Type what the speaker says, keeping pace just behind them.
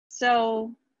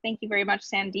So thank you very much,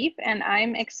 Sandeep. And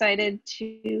I'm excited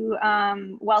to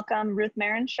welcome Ruth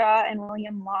Marinshaw and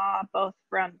William Law, both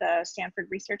from the Stanford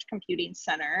Research Computing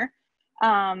Center.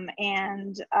 You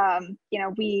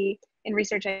know, we in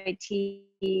Research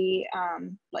IT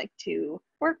like to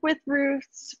work with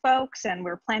Ruth's folks, and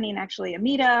we're planning actually a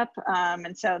meetup.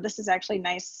 And so this is actually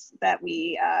nice that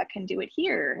we can do it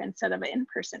here instead of an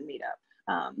in-person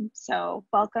meetup. So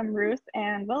welcome, Ruth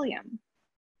and William.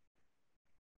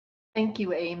 Thank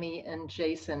you, Amy and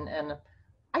Jason. And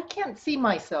I can't see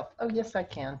myself. Oh, yes, I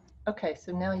can. Okay,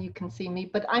 so now you can see me,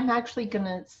 but I'm actually going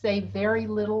to say very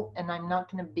little, and I'm not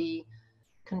going to be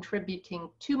contributing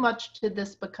too much to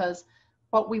this because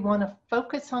what we want to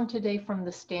focus on today from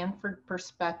the Stanford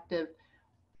perspective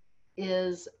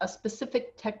is a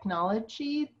specific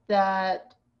technology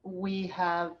that we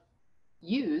have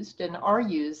used and are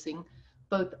using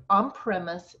both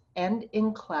on-premise and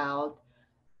in cloud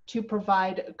to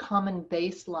provide a common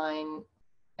baseline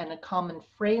and a common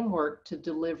framework to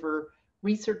deliver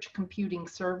research computing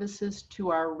services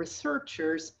to our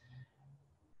researchers.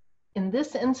 In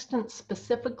this instance,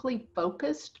 specifically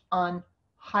focused on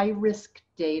high-risk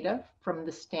data from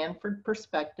the Stanford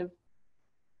perspective.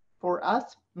 For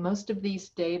us, most of these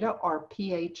data are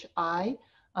PHI.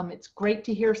 It's great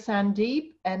to hear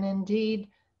Sandeep and indeed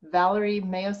Valerie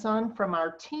Mayosan from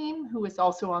our team, who is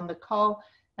also on the call.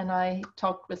 And I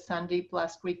talked with Sandeep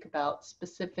last week about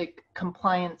specific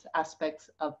compliance aspects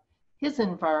of his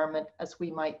environment as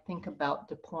we might think about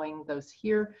deploying those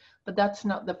here. But that's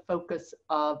not the focus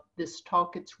of this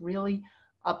talk. It's really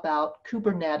about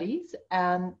Kubernetes.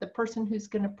 And the person who's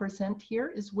going to present here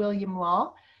is William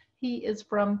Law. He is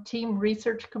from Team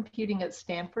Research Computing at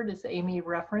Stanford, as Amy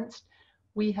referenced.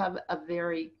 We have a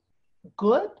very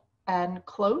good and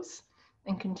close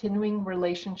and continuing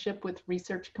relationship with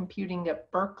research computing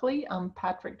at Berkeley.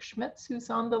 Patrick Schmitz,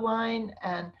 who's on the line,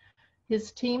 and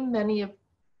his team, many of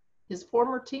his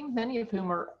former team, many of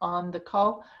whom are on the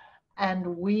call.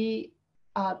 And we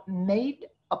made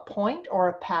a point or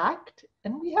a pact,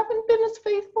 and we haven't been as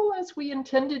faithful as we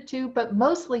intended to, but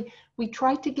mostly we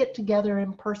try to get together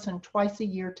in person twice a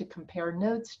year to compare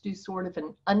notes, do sort of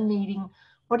an unmeeting.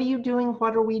 What are you doing?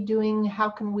 What are we doing?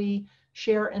 How can we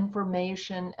share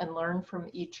information and learn from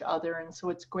each other? And so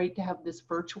it's great to have this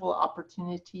virtual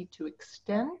opportunity to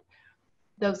extend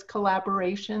those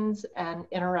collaborations and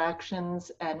interactions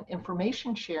and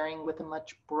information sharing with a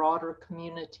much broader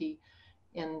community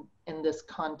in this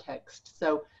context.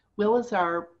 So Will is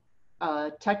our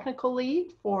technical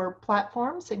lead for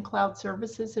platforms and cloud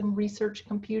services and research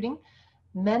computing.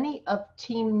 Many of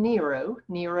Team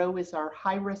Nero is our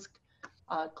high-risk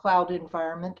cloud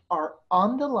environment, are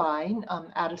on the line.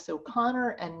 Addis O'Connor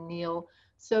and Neil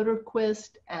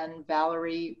Soderquist and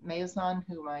Valerie Mayosan,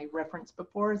 whom I referenced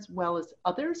before, as well as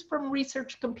others from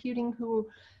research computing who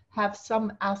have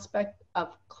some aspect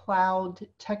of cloud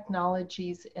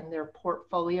technologies in their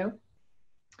portfolio.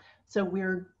 So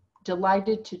we're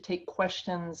delighted to take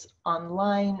questions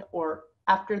online or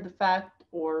after the fact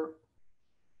or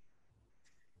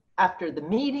after the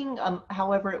meeting,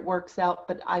 however it works out,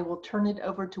 but I will turn it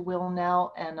over to Will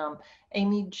now. And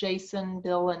Amy, Jason,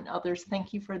 Bill, and others,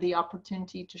 thank you for the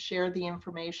opportunity to share the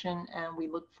information, and we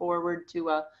look forward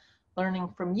to learning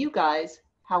from you guys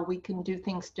how we can do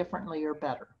things differently or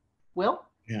better. Will?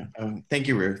 Yeah, thank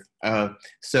you, Ruth.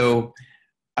 So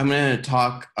I'm going to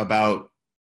talk about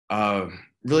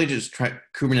really just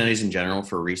Kubernetes in general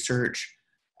for research.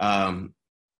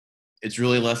 It's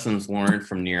really lessons learned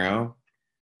from Nero.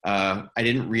 I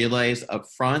didn't realize up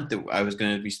front that I was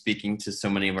going to be speaking to so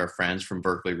many of our friends from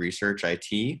Berkeley Research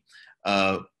IT.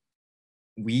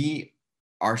 We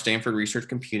are Stanford Research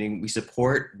Computing. We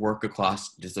support work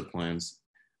across disciplines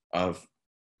for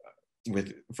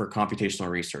computational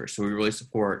research. So we really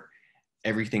support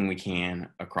everything we can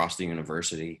across the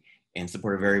university and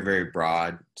support a very, very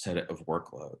broad set of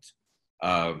workloads.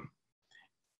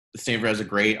 Stanford has a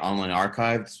great online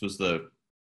archive. This was the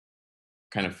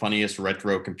kind of funniest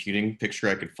retro computing picture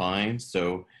I could find.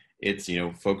 So it's, you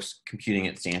know, folks computing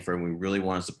at Stanford, and we really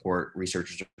want to support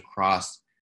researchers across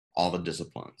all the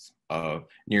disciplines.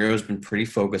 Nero has been pretty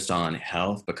focused on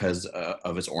health because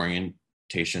of its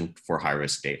orientation for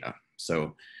high-risk data.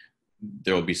 So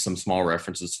there will be some small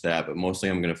references to that, but mostly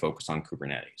I'm going to focus on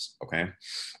Kubernetes, okay?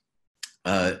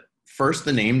 First,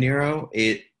 the name Nero.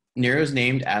 Nero is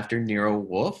named after Nero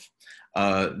Wolfe,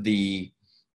 the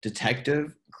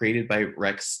detective created by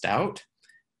Rex Stout.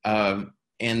 And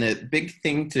the big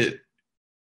thing to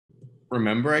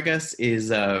remember, I guess,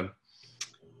 is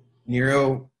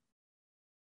Nero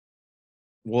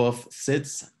Wolfe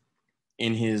sits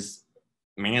in his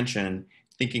mansion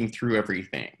thinking through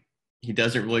everything. he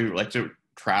doesn't really like to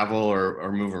travel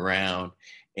or move around.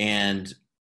 And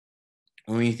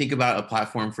when you think about a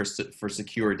platform for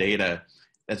secure data,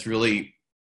 that's really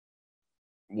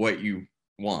what you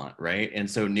want, right? And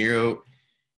so Nero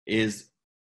is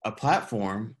a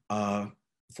platform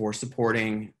for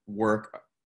supporting work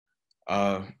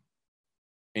in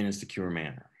a secure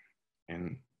manner.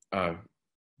 And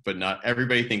but not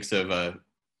everybody thinks of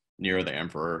Nero the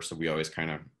Emperor, so we always kind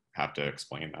of have to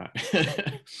explain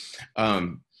that.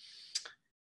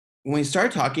 When we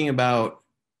start talking about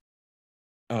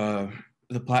the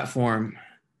platform,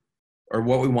 or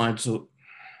what we wanted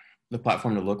the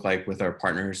platform to look like with our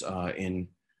partners in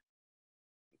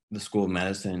the School of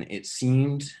Medicine, it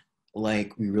seemed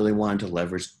like we really wanted to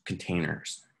leverage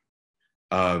containers.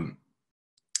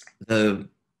 The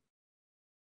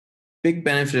big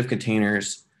benefit of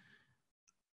containers,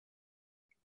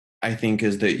 I think,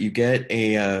 is that you get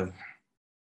a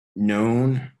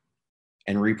known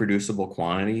and reproducible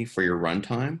quantity for your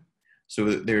runtime. So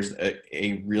there's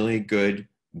a really good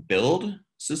build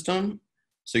system.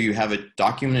 So you have a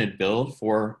documented build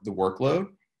for the workload,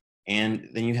 and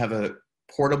then you have a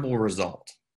portable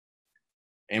result.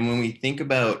 And when we think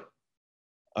about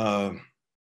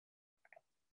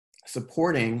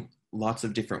supporting lots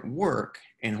of different work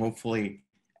and hopefully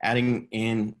adding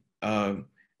in,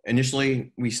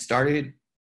 initially we started,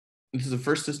 this is the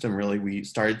first system really, we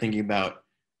started thinking about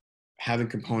having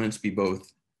components be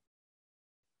both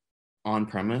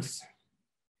on-premise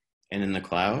and in the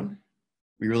cloud.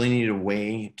 We really needed a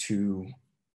way to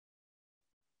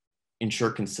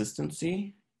ensure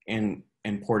consistency and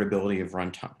portability of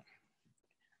runtime.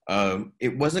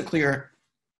 It wasn't clear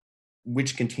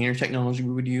which container technology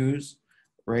we would use,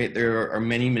 right? There are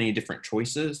many, many different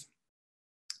choices,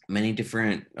 many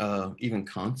different even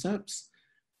concepts,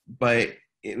 but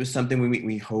it was something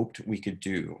we hoped we could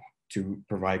do to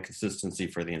provide consistency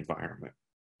for the environment.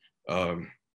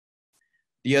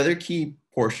 The other key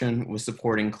portion was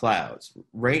supporting clouds.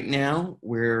 Right now,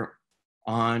 we're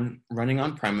running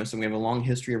on premise, and we have a long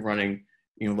history of running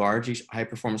large high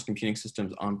performance computing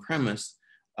systems on premise,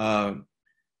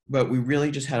 but we really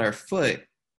just had our foot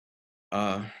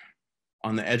on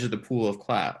the edge of the pool of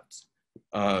clouds.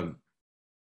 And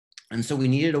so we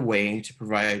needed a way to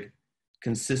provide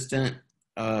consistent,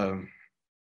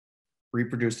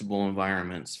 reproducible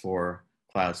environments for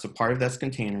clouds. So part of that's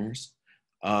containers,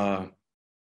 but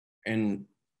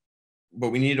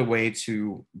we needed a way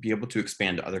to be able to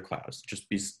expand to other clouds, just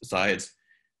besides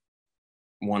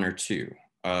one or two.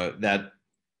 That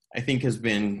I think has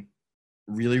been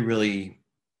really, really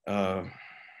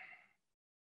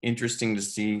interesting to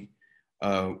see,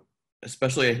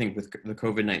 especially I think with the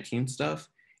COVID-19 stuff,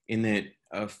 in that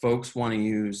folks want to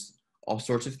use all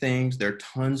sorts of things. There are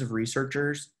tons of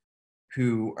researchers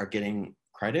who are getting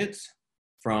credits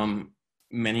from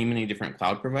many, many different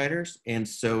cloud providers. And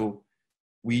so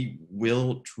we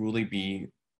will truly be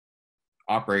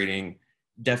operating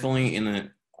definitely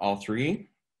in all three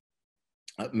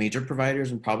major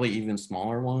providers, and probably even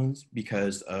smaller ones,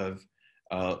 because of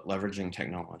leveraging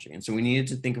technology. And so we needed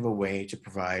to think of a way to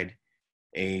provide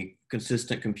a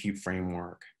consistent compute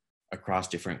framework across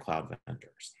different cloud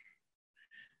vendors.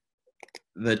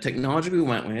 The technology we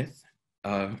went with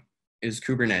is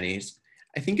Kubernetes.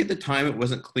 I think at the time it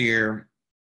wasn't clear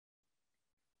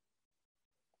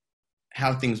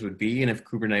how things would be and if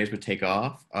Kubernetes would take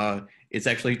off. It's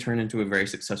actually turned into a very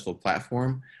successful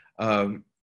platform.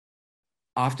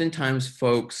 Oftentimes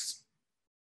folks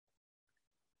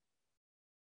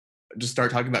just start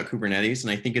talking about Kubernetes,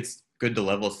 and I think it's good to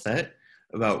level set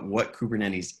about what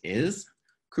Kubernetes is.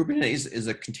 Kubernetes is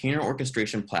a container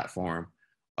orchestration platform,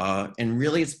 and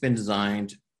really it's been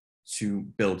designed to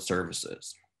build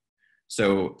services.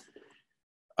 So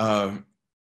that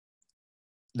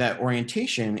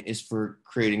orientation is for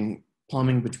creating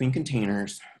plumbing between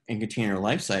containers and container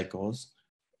lifecycles,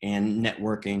 and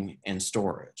networking and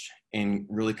storage, and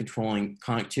really controlling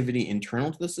connectivity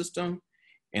internal to the system,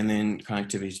 and then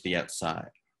connectivity to the outside.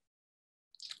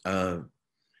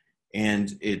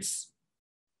 And it's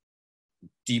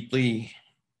deeply,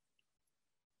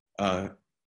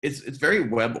 it's very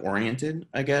web oriented,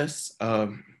 I guess,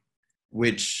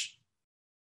 which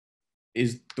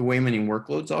is the way many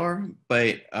workloads are,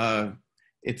 but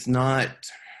it's not,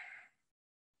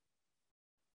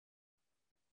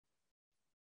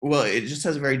 well, it just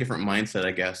has a very different mindset,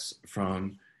 I guess,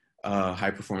 from high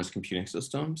performance computing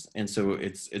systems. And so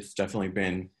it's definitely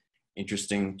been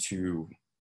interesting to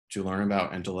learn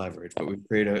about and to leverage, but we've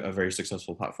created a very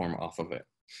successful platform off of it.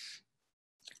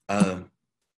 One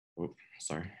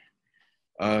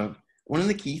of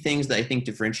the key things that I think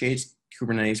differentiates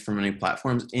Kubernetes for many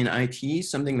platforms. In IT,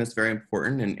 something that's very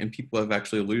important, and people have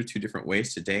actually alluded to different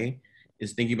ways today,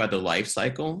 is thinking about the life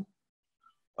cycle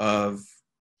of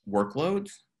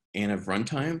workloads and of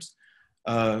runtimes.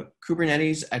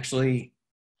 Kubernetes actually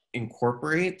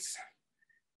incorporates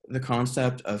the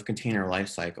concept of container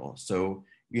lifecycle. So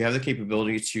you have the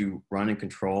capability to run and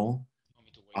control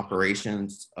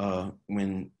operations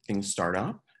when things start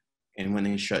up and when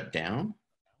they shut down.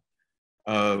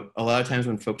 A lot of times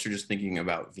when folks are just thinking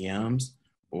about VMs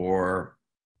or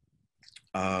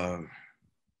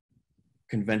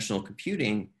conventional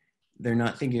computing, they're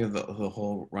not thinking of the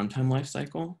whole runtime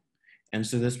lifecycle. And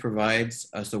so this provides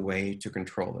us a way to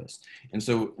control this. And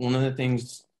so one of the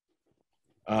things,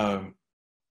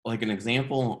 like an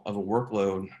example of a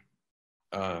workload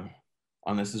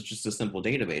on this is just a simple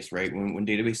database, right? When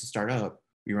databases start up,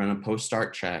 we run a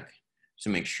post-start check to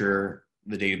make sure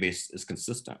the database is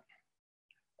consistent.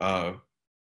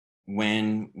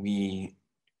 When we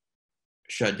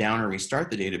shut down or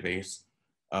restart the database,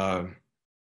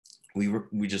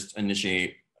 we just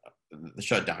initiate the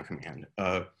shutdown command.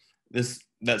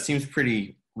 That seems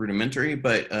pretty rudimentary,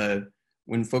 but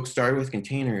when folks started with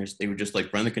containers, they would just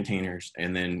like run the containers,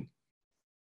 and then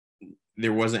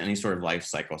there wasn't any sort of life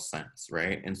cycle sense,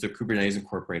 right? And so Kubernetes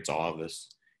incorporates all of this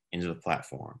into the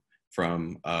platform,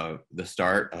 from the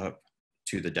start up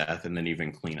to the death, and then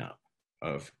even cleanup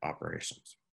of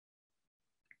operations.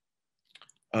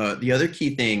 The other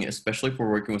key thing, especially if we're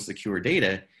working with secure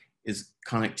data, is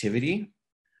connectivity.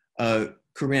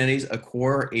 Kubernetes, a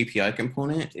core API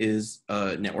component, is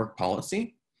network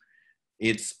policy.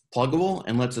 It's pluggable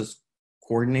and lets us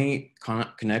coordinate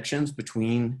connections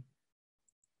between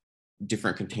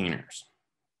different containers.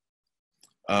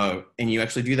 And you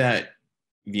actually do that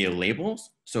via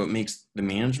labels. So it makes the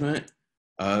management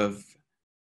of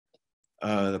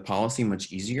the policy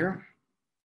much easier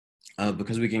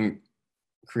because we can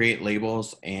create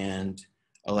labels and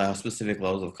allow specific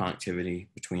levels of connectivity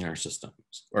between our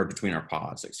systems, or between our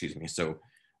pods, excuse me. So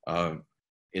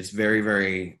it's very,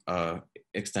 very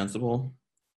extensible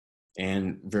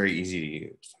and very easy to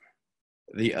use.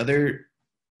 The other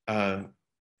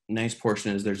nice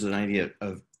portion is there's an idea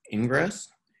of ingress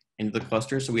into the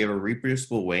cluster. So we have a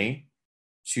reproducible way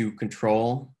to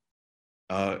control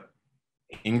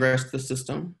ingress to the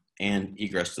system and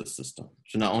egress to the system.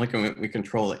 So not only can we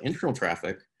control the internal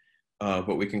traffic,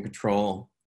 but we can control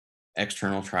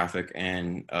external traffic.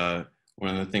 And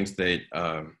one of the things that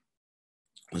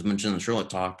was mentioned in the Charlotte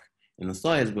talk in the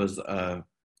slides was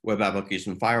web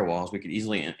application firewalls. We could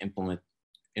easily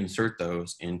insert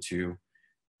those into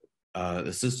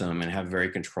the system and have very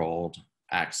controlled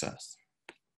access.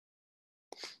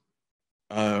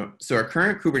 So our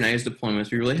current Kubernetes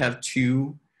deployments, we really have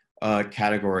two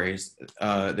categories.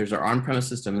 There's our on-premise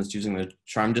system that's using the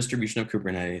Charm distribution of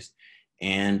Kubernetes,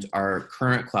 and our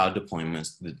current cloud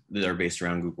deployments that are based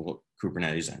around Google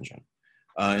Kubernetes engine.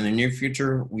 In the near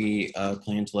future, we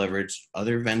plan to leverage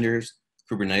other vendors'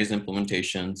 Kubernetes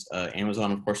implementations.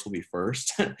 Amazon, of course, will be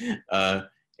first.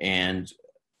 And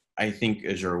I think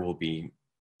Azure will be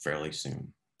fairly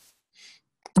soon.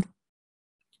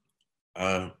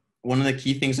 One of the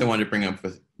key things I wanted to bring up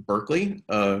with Berkeley,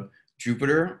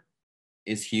 Jupyter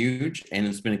is huge, and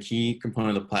it's been a key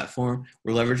component of the platform.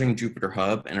 We're leveraging Jupyter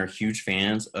Hub and are huge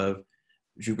fans of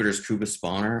Jupyter's Kuba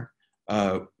spawner.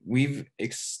 We've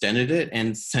extended it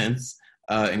and since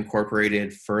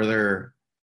incorporated further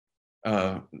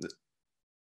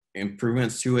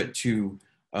improvements to it to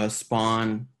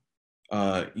spawn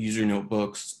user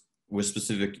notebooks with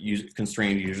specific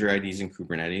constrained user IDs in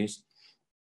Kubernetes.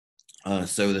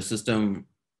 So the system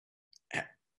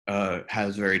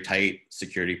has very tight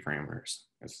security parameters.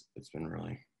 It's been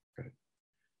really good.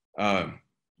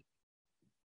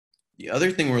 The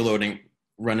other thing we're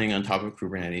running on top of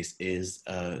Kubernetes is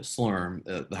Slurm,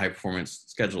 the high performance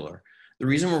scheduler. The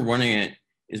reason we're running it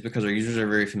is because our users are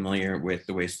very familiar with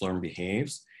the way Slurm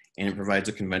behaves, and it provides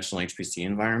a conventional HPC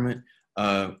environment.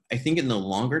 I think in the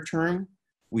longer term,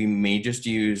 we may just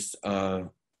use Kubernetes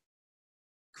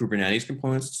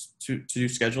components to do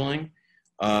scheduling.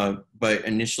 But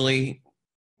initially,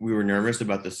 we were nervous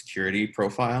about the security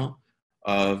profile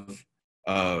of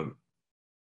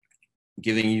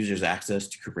giving users access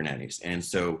to Kubernetes. And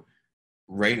so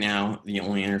right now, the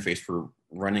only interface for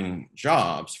running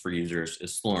jobs for users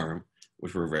is Slurm,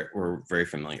 which we're very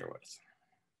familiar with.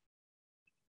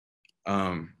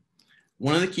 One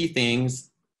of the key things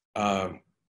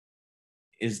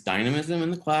is dynamism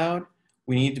in the cloud.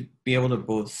 We need to be able to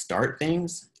both start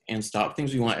things and stop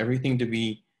things. We want everything to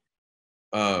be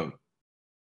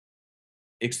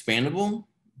expandable,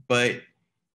 but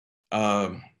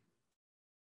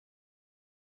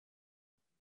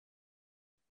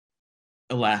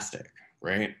elastic,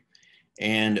 right?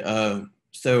 And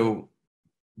so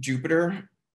Jupyter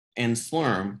and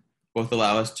Slurm both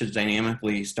allow us to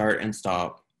dynamically start and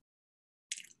stop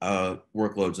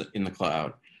workloads in the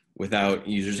cloud without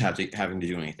users having to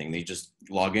do anything. They just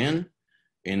log in.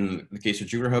 In the case of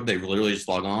Jupyter Hub, they literally just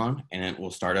log on and it will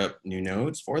start up new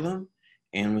nodes for them.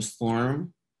 And with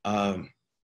Slurm,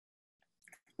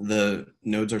 the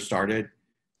nodes are started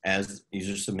as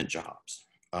users submit jobs.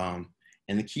 And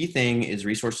the key thing is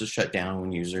resources shut down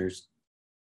when users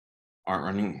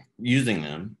aren't using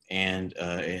them, and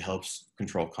it helps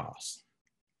control costs.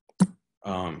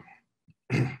 Pardon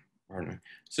me.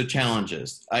 So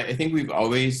challenges. I think we've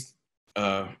always,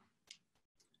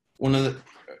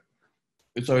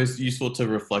 it's always useful to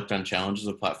reflect on challenges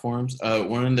of platforms.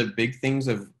 One of the big things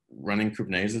of running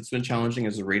Kubernetes that's been challenging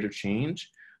is the rate of change.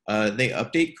 They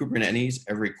update Kubernetes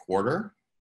every quarter.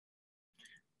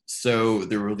 So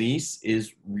the release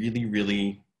is really,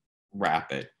 really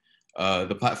rapid.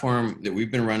 The platform that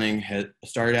we've been running had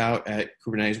started out at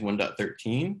Kubernetes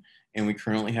 1.13, and we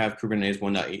currently have Kubernetes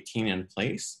 1.18 in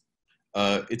place.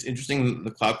 It's interesting,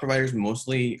 the cloud providers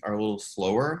mostly are a little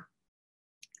slower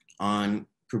on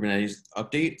Kubernetes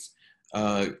updates.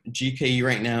 GKE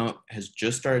right now has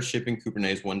just started shipping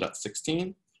Kubernetes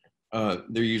 1.16.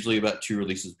 They're usually about 2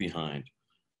 releases behind.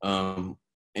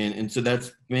 And so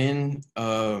that's been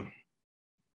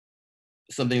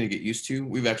something to get used to.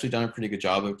 We've actually done a pretty good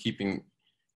job of keeping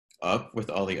up with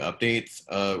all the updates.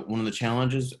 One of the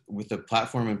challenges with the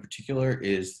platform in particular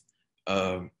is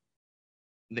the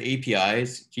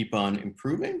APIs keep on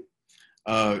improving.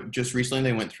 Just recently,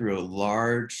 they went through a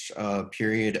large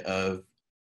period of,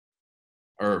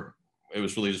 or it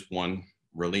was really just one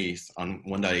release on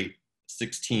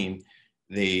 1.8.16.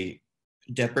 They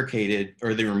deprecated,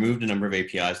 or they removed a number of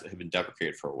APIs that had been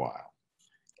deprecated for a while.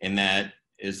 And that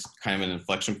is kind of an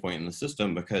inflection point in the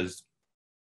system because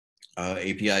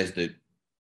APIs that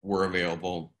were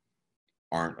available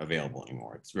aren't available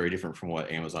anymore. It's very different from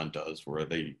what Amazon does, where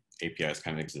the APIs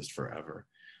kind of exist forever.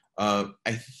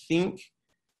 I think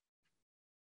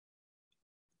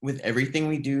with everything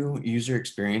we do, user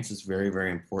experience is very,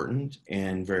 very important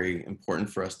and very important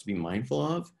for us to be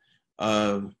mindful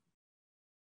of.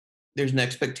 There's an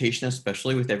expectation,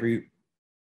 especially with everything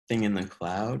in the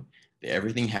cloud, that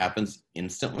everything happens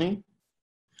instantly.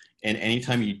 And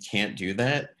anytime you can't do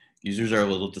that, users are a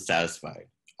little dissatisfied.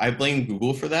 I blame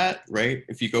Google for that, right?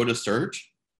 If you go to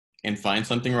search and find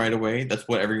something right away, that's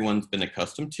what everyone's been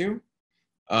accustomed to.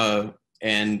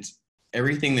 And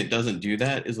everything that doesn't do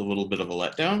that is a little bit of a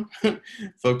letdown.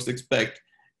 Folks expect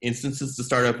instances to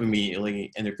start up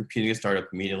immediately and their computing to start up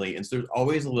immediately. And so there's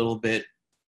always a little bit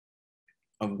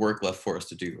of work left for us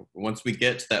to do. Once we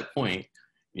get to that point,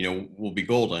 you know, we'll be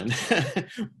golden,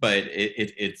 but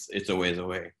it's a ways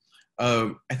away.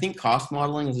 I think cost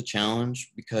modeling is a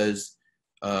challenge because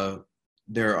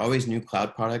there are always new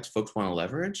cloud products folks want to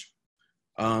leverage.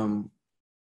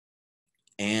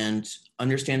 And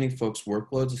understanding folks'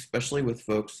 workloads, especially with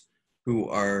folks who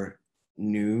are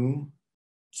new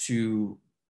to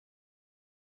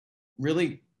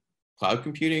really cloud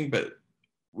computing, but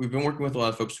we've been working with a lot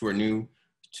of folks who are new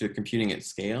to computing at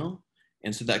scale.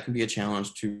 And so that can be a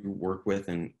challenge to work with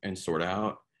and sort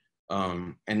out.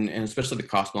 And especially the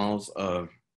cost models of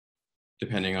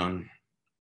depending on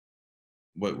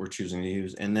what we're choosing to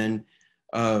use. And then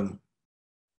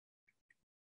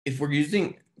if we're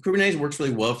using, Kubernetes works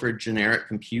really well for generic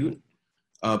compute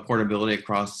portability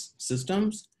across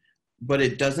systems, but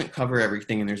it doesn't cover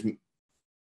everything. And there's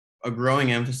a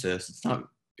growing emphasis, it's not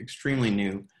extremely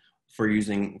new, for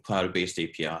using cloud-based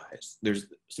APIs. There's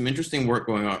some interesting work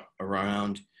going on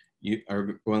going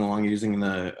along using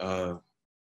the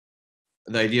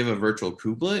idea of a virtual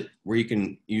kubelet, where you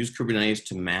can use Kubernetes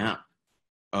to map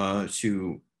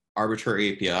to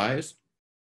arbitrary APIs.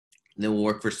 And they will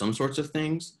work for some sorts of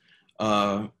things.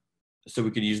 So we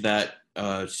could use that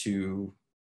to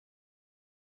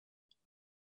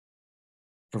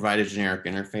provide a generic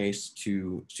interface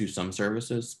to some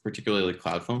services, particularly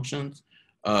cloud functions.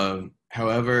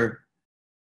 However,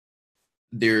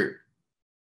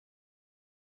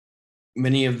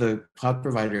 many of the cloud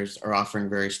providers are offering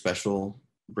very special,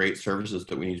 great services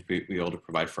that we need to be able to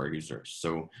provide for our users.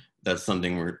 So that's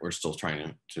something we're still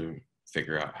trying to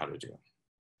figure out how to do.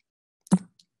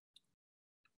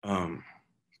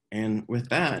 And with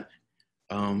that,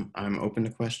 I'm open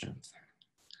to questions.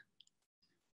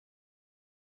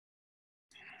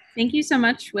 Thank you so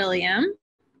much, William.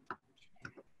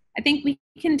 I think we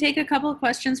can take a couple of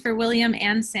questions for William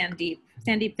and Sandeep.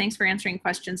 Sandeep, thanks for answering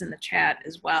questions in the chat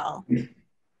as well. No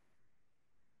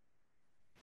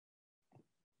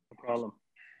problem.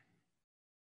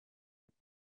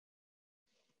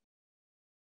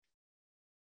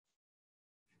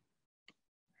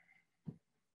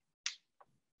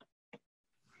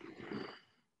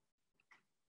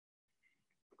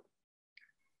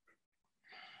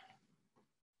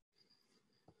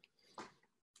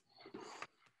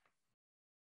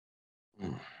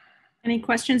 Any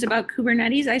questions about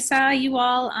Kubernetes? I saw you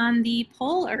all on the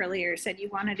poll earlier said you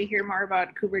wanted to hear more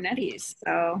about Kubernetes.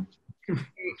 So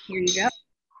here you go.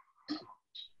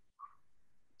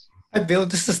 Hi, Bill.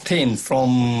 This is Tin from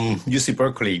UC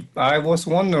Berkeley. I was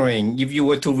wondering if you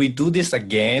were to redo this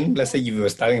again, let's say if you were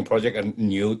starting a project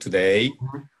anew today,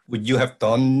 would you have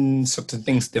done certain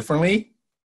things differently?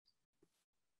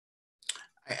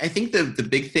 I think the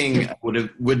big thing I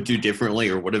would do differently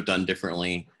or would have done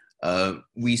differently.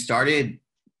 We started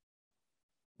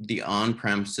the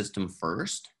on-prem system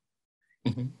first,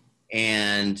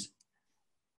 and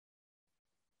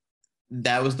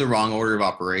that was the wrong order of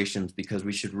operations because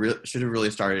we should have really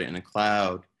started in a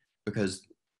cloud because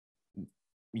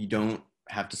you don't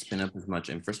have to spin up as much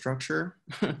infrastructure.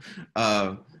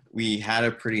 We had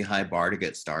a pretty high bar to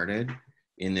get started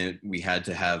in that we had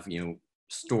to have,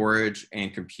 storage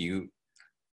and compute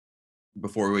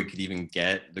before we could even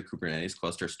get the Kubernetes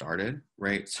cluster started,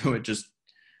 right? So it just,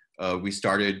 we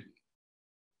started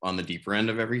on the deeper end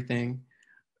of everything.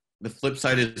 The flip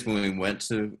side is when we went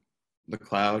to the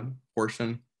cloud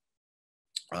portion,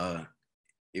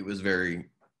 it was very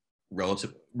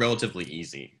relatively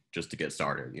easy just to get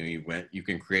started. You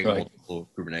can create multiple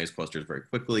Kubernetes clusters very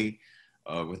quickly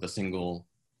with a single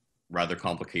rather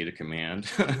complicated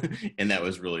command, and that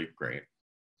was really great.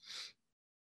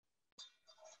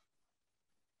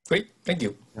 Great, thank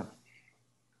you. Yeah.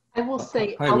 I will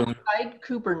say outside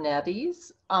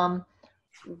Kubernetes,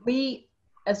 we,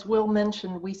 as Will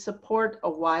mentioned, we support a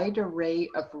wide array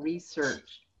of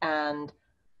research, and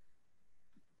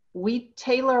we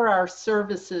tailor our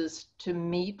services to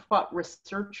meet what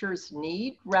researchers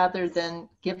need rather than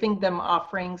giving them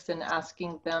offerings and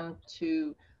asking them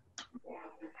to,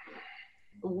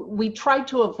 we try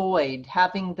to avoid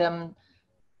having them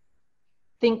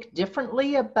think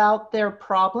differently about their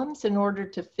problems in order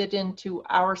to fit into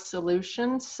our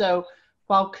solutions. So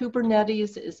while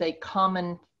Kubernetes is a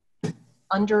common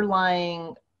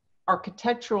underlying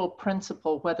architectural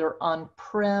principle, whether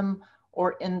on-prem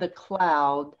or in the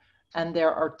cloud, and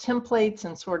there are templates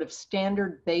and sort of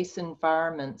standard base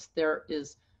environments, there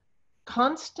is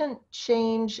constant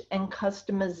change and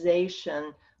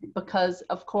customization because,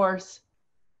 of course,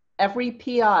 every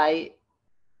PI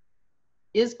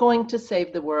is going to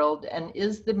save the world and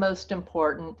is the most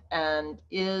important and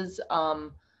is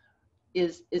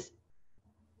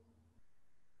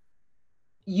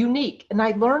unique. And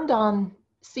I learned on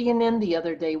CNN the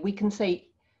other day, we can say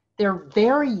they're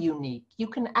very unique. You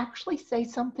can actually say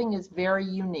something is very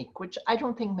unique, which I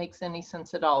don't think makes any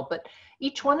sense at all. But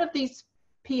each one of these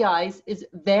PIs is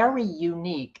very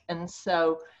unique. And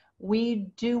so we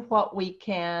do what we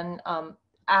can,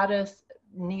 Addis,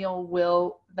 Neil,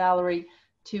 Will, Valerie,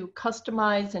 to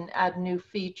customize and add new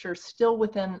features still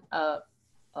within a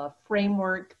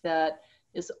framework that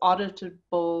is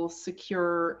auditable,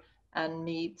 secure, and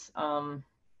meets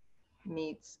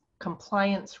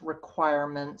compliance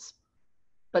requirements,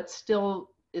 but still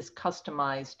is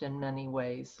customized in many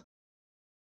ways.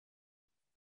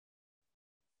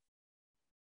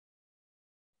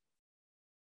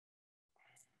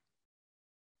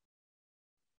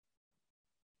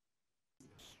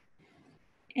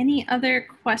 Any other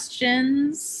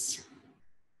questions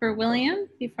for William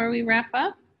before we wrap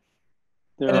up?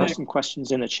 There are some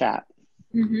questions in the chat.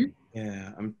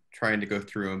 Yeah, I'm trying to go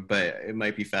through them, but it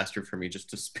might be faster for me just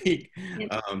to speak.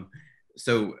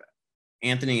 So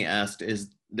Anthony asked,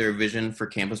 is there a vision for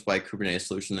campus-wide Kubernetes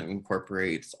solution that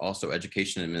incorporates also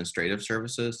education and administrative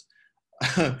services?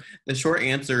 The short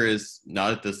answer is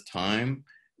not at this time.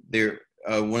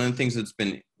 One of the things that's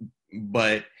been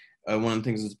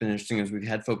interesting is we've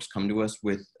had folks come to us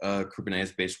with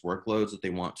Kubernetes-based workloads that they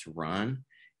want to run.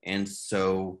 And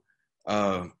so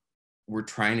we're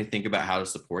trying to think about how to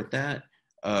support that.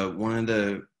 One of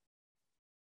the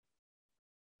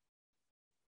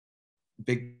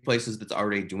big places that's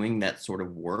already doing that sort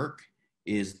of work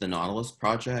is the Nautilus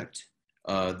project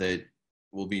that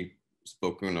will be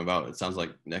spoken about, it sounds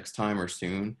like next time or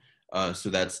soon. So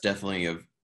that's definitely of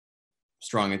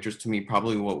strong interest to me.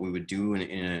 Probably what we would do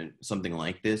in something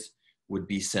like this would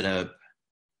be set up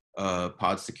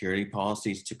pod security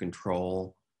policies to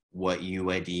control what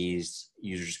UIDs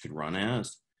users could run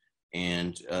as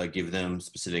and give them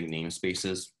specific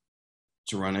namespaces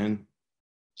to run in.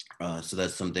 So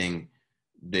that's something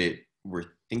that we're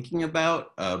thinking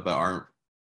about, but aren't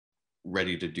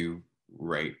ready to do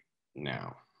right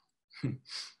now.